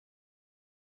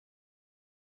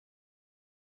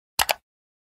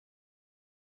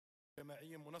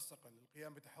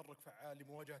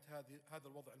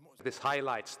This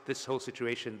highlights this whole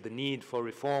situation, the need for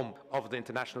reform of the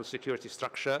international security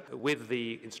structure, with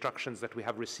the instructions that we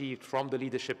have received from the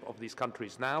leadership of these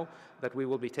countries now, that we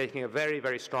will be taking a very,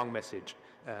 very strong message.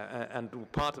 And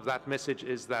part of that message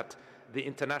is that the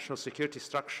international security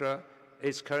structure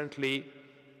is currently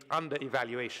under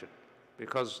evaluation,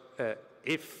 because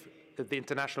if the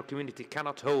international community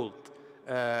cannot hold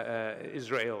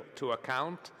Israel to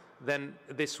account, then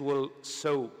this will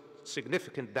sow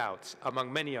significant doubts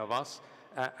among many of us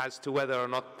as to whether or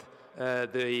not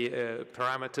the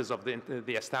parameters of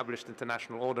the established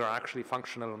international order are actually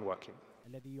functional and working.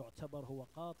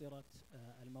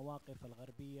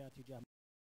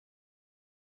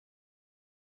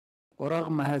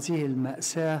 ورغم هذه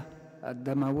المأساة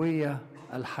الدموية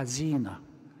الحزينة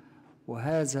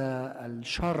وهذا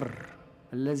الشر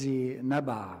الذي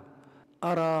نبع،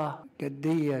 أرى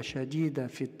جدية شديدة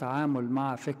في التعامل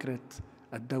مع فكرة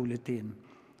الدولتين.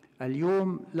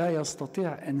 اليوم لا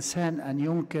يستطيع إنسان أن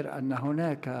ينكر أن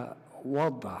هناك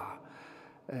وضع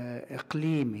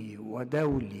إقليمي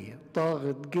ودولي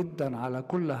ضاغط جدا على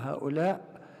كل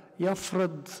هؤلاء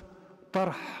يفرض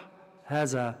طرح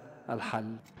هذا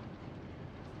الحل.